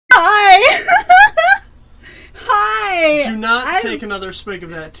not take another swig of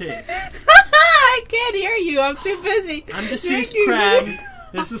that tea. I can't hear you. I'm too busy. I'm Deceased Crab.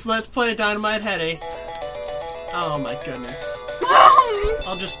 This is Let's Play Dynamite Headdy. Oh my goodness.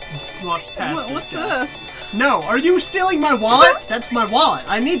 I'll just walk past this What's guy. this? No, are you stealing my wallet? That's my wallet.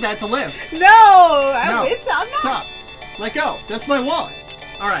 I need that to live. No, I'm not. Stop. Let go. That's my wallet.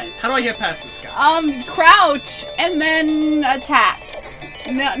 Alright, how do I get past this guy? Crouch and then attack.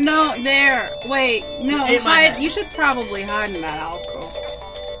 No, there. Wait, no, hide. You should probably hide in that alcove.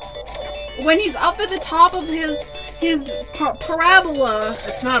 When he's up at the top of his parabola.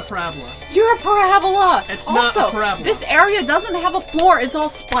 It's not a parabola. You're a parabola. It's also, not a parabola. This area doesn't have a floor. It's all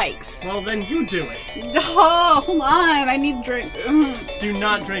spikes. Well, then you do it. Oh, hold on. I need a drink. Do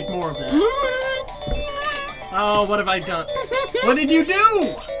not drink more of that. Oh, what have I done? What did you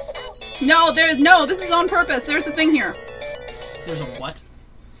do? No, this is on purpose. There's a thing here. There's a what?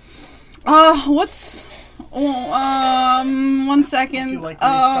 What's... 1 second. You like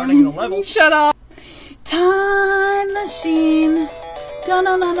restarting the level? Shut up. Time machine. Dun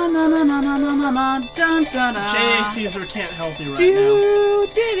dun dun dun dun dun dun dun dun dun. J.A. Caesar can't help you right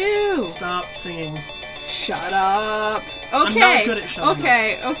now. Stop singing. Shut up. Okay. I'm not good at shutting up.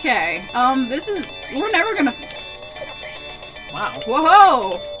 Okay. This is... We're never gonna... Wow.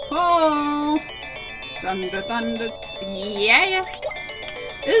 Whoa! Whoa! Thunder, thunder. Yeah.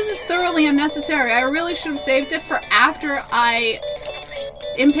 This is thoroughly unnecessary. I really should have saved it for after I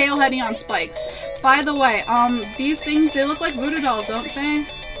impale Headdy on spikes. By the way, these things, they look like voodoo dolls, don't they?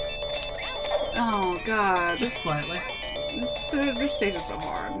 Oh, God. Just slightly. This stage is so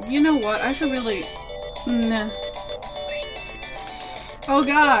hard. You know what? I should really... Nah. Oh,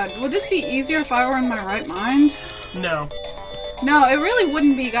 God. Would this be easier if I were in my right mind? No. No, it really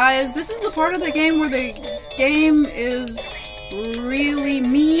wouldn't be, guys. This is the part of the game where the game is really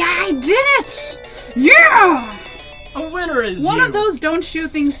me. I did it! Yeah! A winner is One you. of those don't shoot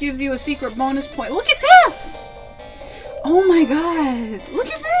things gives you a secret bonus point. Look at this! Oh my god. Look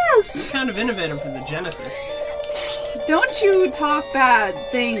at this! It's kind of innovative for the Genesis. Don't you talk bad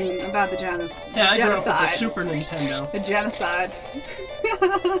thing about the Genesis. Yeah, I grew up with the Super Nintendo. The genocide.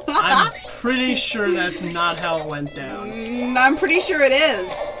 I'm pretty sure that's not how it went down. I'm pretty sure it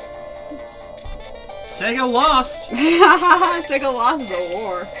is. Sega lost! Sega lost the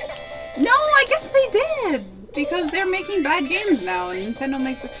war. No, I guess they did! Because they're making bad games now, and Nintendo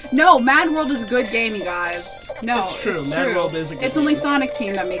makes it. No, Mad World is a good game, you guys. No, it's true. Mad World is a good game. It's only Sonic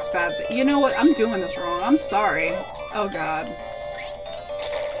Team that makes bad. You know what? I'm doing this wrong. I'm sorry. Oh god.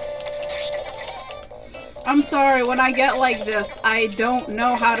 I'm sorry. When I get like this, I don't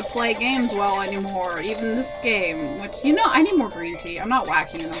know how to play games well anymore. Even this game, which you know, I need more green tea. I'm not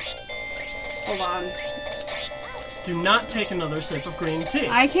whacking enough. Hold on. Do not take another sip of green tea.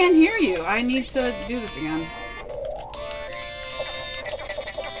 I can't hear you. I need to do this again.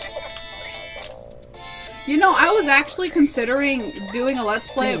 You know, I was actually considering doing a Let's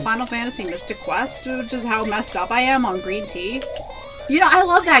Play of Final Fantasy Mystic Quest, which is how messed up I am on green tea. You know, I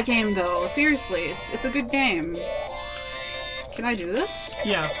love that game though. Seriously, it's a good game. Can I do this?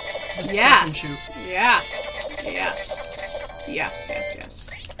 Yeah. Just yes. Shoot. Yes. Yes. Yes. Yes. Yes.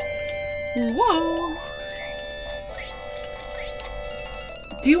 Whoa.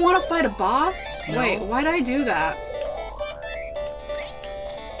 Do you want to fight a boss? No. Wait, why'd I do that?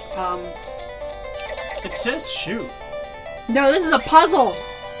 It says shoot. No, this is a puzzle!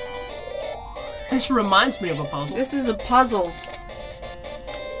 This reminds me of a puzzle. This is a puzzle.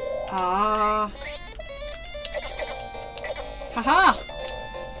 Ah. Haha!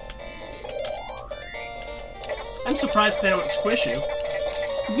 I'm surprised they don't squish you.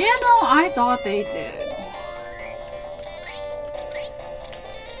 Yeah, no, I thought they did.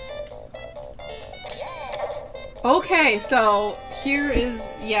 Okay, so here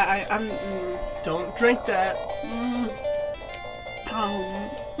is... Yeah, I'm... Don't drink that.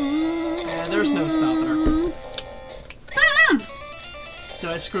 Yeah, there's no stopping her. Did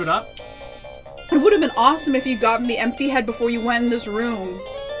I screw it up? It would have been awesome if you gotten the empty head before you went in this room.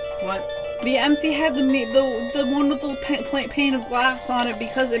 What? The empty head, the one with the pane of glass on it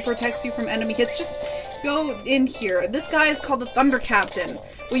because it protects you from enemy hits. Just go in here. This guy is called the Thunder Captain.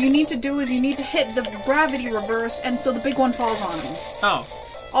 What you need to do is you need to hit the gravity reverse, and so the big one falls on him. Oh.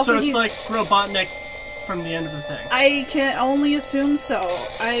 Also, so it's like Robotnik from the end of the thing. I can only assume so.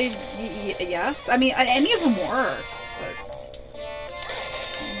 Yes. I mean, any of them works, but...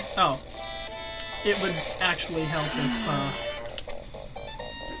 Oh. It would actually help if,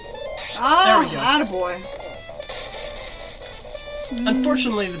 there we go. Attaboy.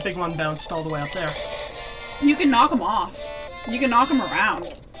 Unfortunately, the big one bounced all the way up there. You can knock him off. You can knock him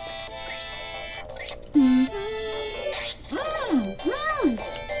around.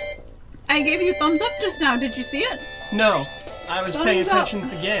 I gave you a thumbs up just now. Did you see it? No, I was paying Thumbs up. attention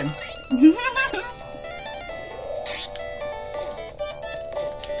to the game.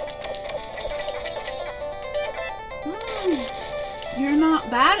 You're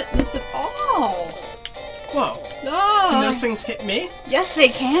not bad at this at all. Whoa. Can those things hit me? Yes, they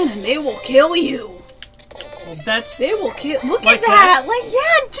can, and they will kill you. Well, that's... They will kill... Look Like at that! that? Like,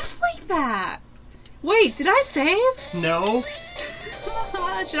 yeah, just like that. Wait, did I save? No.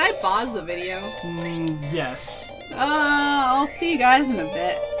 Should I pause the video? Yes. I'll see you guys in a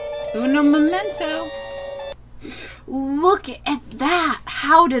bit. Uno momento. Look at that!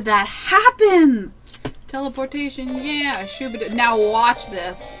 How did that happen? Teleportation, yeah, shooba. Now watch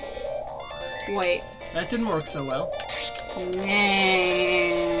this. Wait. That didn't work so well. Nah.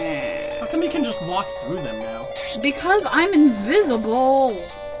 How come you can just walk through them now? Because I'm invisible.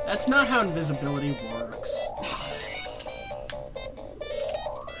 That's not how invisibility works.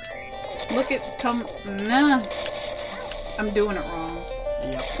 Look at Nah. I'm doing it wrong.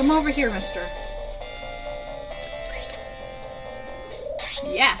 Yep. Come over here, mister.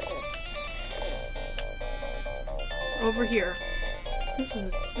 Yes. Over here. This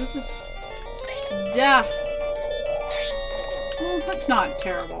is... Yeah. Well, that's not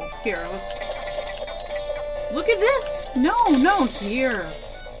terrible. Here, let's... Look at this! No, here.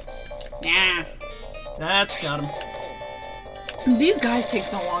 Nah. That's got him. These guys take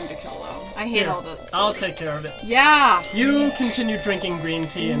so long to kill, though. I hate all the... I'll take care of it. Yeah! You continue drinking green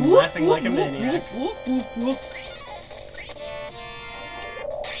tea and laughing like a maniac.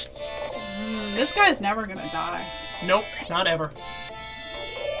 This guy's never gonna die. Nope, not ever.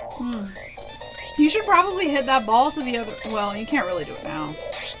 You should probably hit that ball to the other... Well, you can't really do it now.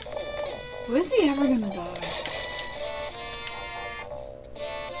 Is he ever gonna die?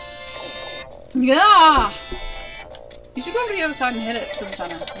 Yeah! You should go to the other side and hit it to the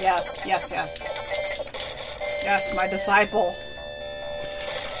center. Yes. Yes, my disciple.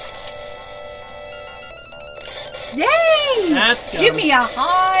 Yay! That's good. Give me a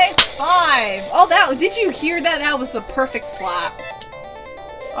high five! Oh, did you hear that? That was the perfect slap.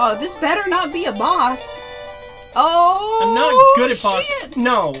 Oh, this better not be a boss. Oh, I'm not good at boss. shit.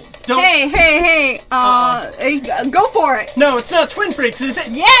 No, don't. Hey, go for it. No, it's not Twin Freaks, is it?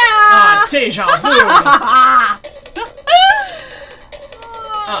 Yeah! Ah, deja vu.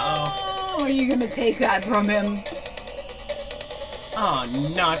 Uh-oh. Are you gonna take that from him? Oh,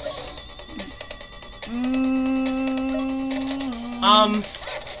 nuts.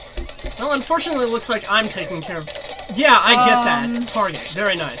 Well, unfortunately, it looks like I'm taking care of... Yeah, I get that. Target.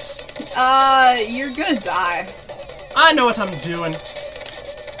 Very nice. You're gonna die. I know what I'm doing.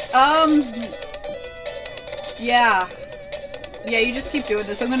 Yeah. Yeah, you just keep doing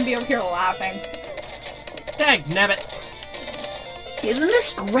this. I'm gonna be over here laughing. Dagnabbit. Isn't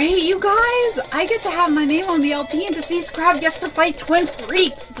this great, you guys? I get to have my name on the LP and Deceased Crab gets to fight Twin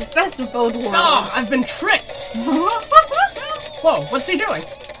Freaks. It's the best of both worlds. Oh, I've been tricked. Whoa, what's he doing?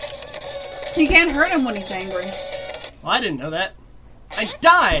 You can't hurt him when he's angry. Well, I didn't know that. I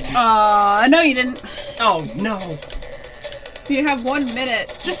died! No you didn't. Oh, no. You have 1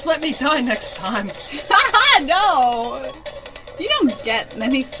 minute. Just let me die next time. No! You don't get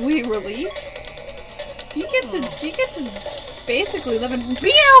any sweet relief. You get to basically live in...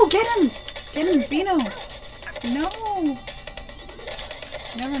 Beano! Get him! Get him, Beano! No!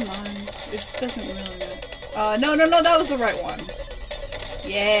 Never mind. It doesn't really matter. No, that was the right one.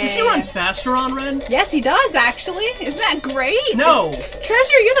 Yeah. Does he run faster on Red? Yes, he does, actually. Isn't that great? No!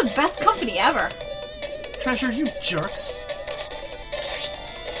 Treasure, you're the best company ever. Treasure, you jerks.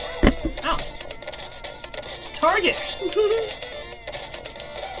 Ow. Target!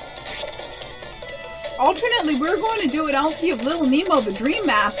 Alternately, we're going to do an LP of Little Nemo, the Dream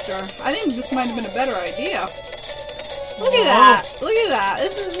Master. I think this might have been a better idea. Look at that. Look at that.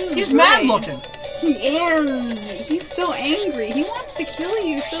 This is He's great. mad looking. He is. He's so angry. He wants to kill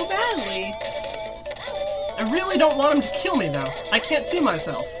you so badly. I really don't want him to kill me, though. I can't see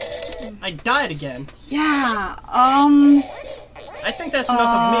myself. I died again. Yeah, I think that's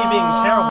enough of me being terrible.